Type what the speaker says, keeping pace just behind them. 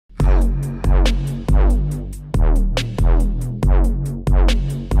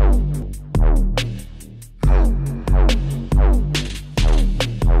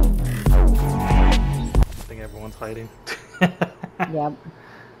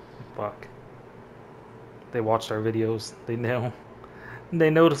Fuck. They watched our videos. They know. They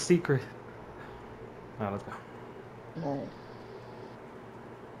know the secret. Alright, let's go. Alright.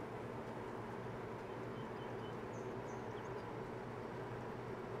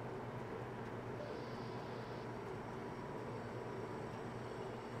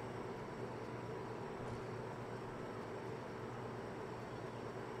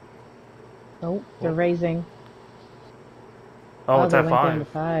 Oh, they're raising. Oh, it's they at went down to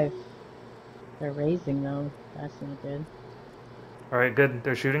 5. 5. They're raising though. That's not good. Alright, good.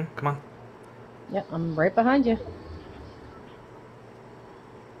 They're shooting. Come on. Yep, I'm right behind you.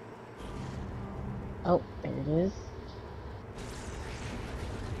 Oh, there it is.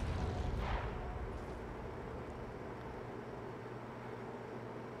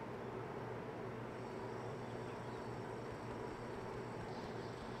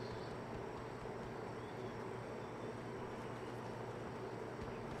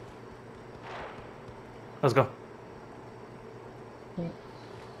 Let's go. Okay.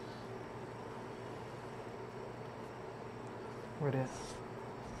 Where it is?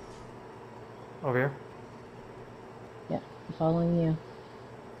 Over here. Yeah, I'm following you.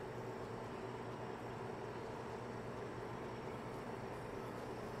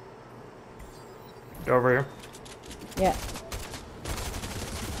 Go over here. Yeah.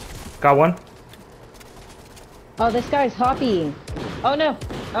 Got one. Oh, this guy's hoppying. Oh no!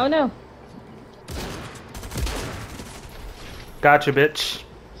 Oh no! Gotcha, bitch.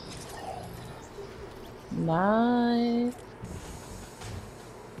 Nice.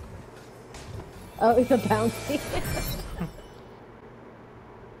 Oh, he's a bouncy.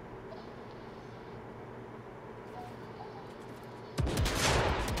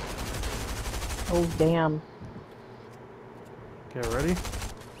 Oh, damn. Okay, ready?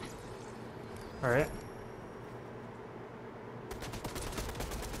 Alright.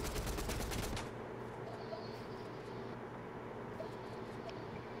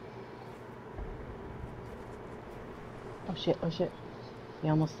 Oh shit, oh shit. He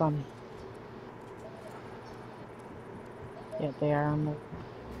almost saw me. Yeah, they are on the...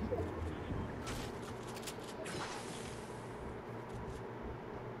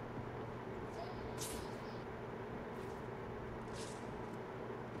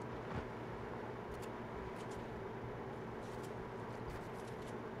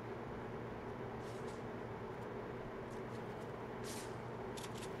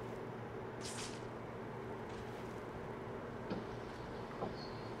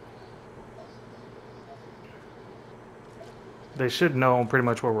 They should know pretty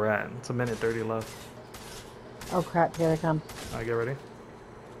much where we're at. It's a minute 30 left. Oh crap, here they come. Alright, get ready.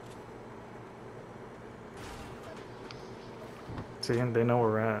 See, they know where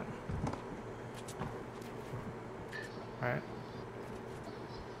we're at. Alright.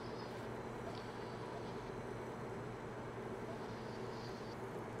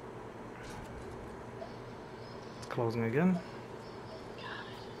 It's closing again.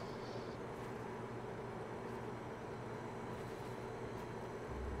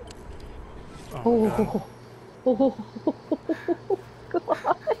 Oh my god. Oh,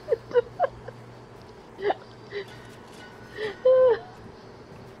 God.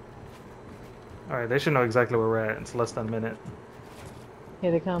 Alright, they should know exactly where we're at. It's less than a minute.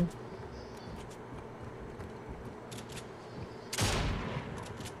 Here they come.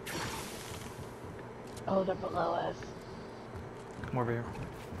 Oh, they're below us. Come over here.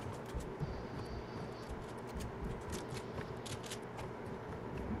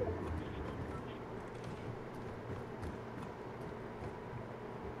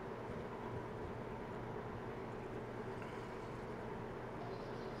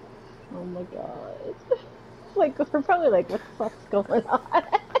 Oh my god. Like, we're probably like, what the fuck's going on?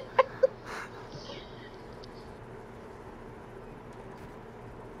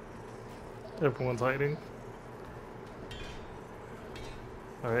 Everyone's hiding.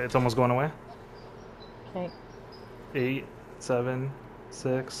 Alright, it's almost going away. Okay. 8, 7,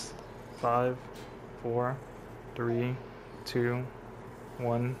 6, 5, 4, 3, 2,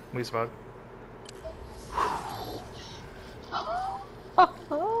 1. We survived.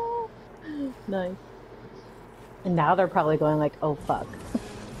 Nice. And now they're probably going like, oh fuck.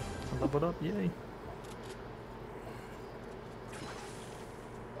 Leveled up, yay.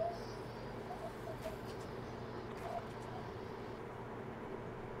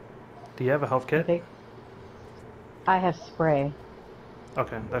 Do you have a health kit? I have spray.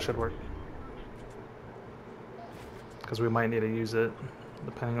 Okay, that should work. Because we might need to use it,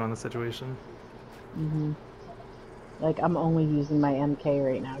 depending on the situation. Mm-hmm. Like, I'm only using my MK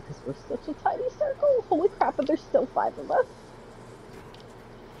right now because we're such a tiny circle. Holy crap, but there's still 5 of us.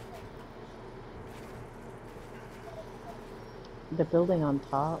 the building on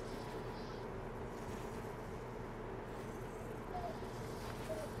top.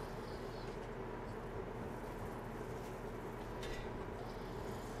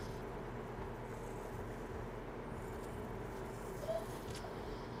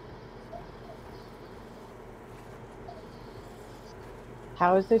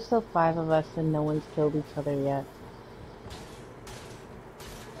 How is there still 5 of us and no one's killed each other yet?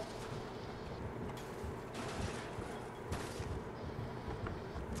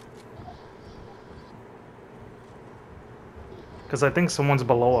 Because I think someone's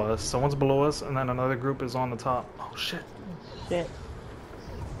below us. Someone's below us, and then another group is on the top. Oh shit. Shit.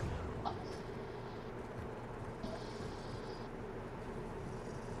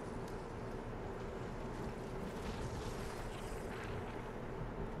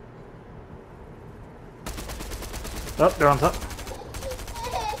 Oh, they're on top.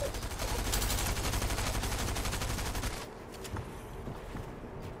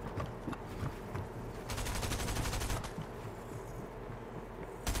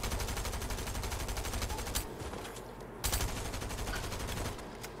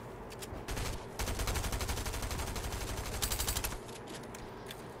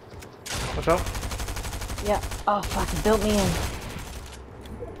 Watch out. Yeah. Oh fuck, it built me in.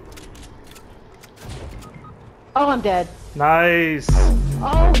 Oh, I'm dead. Nice.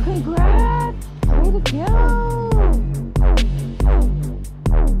 Oh, congrats! Way to go!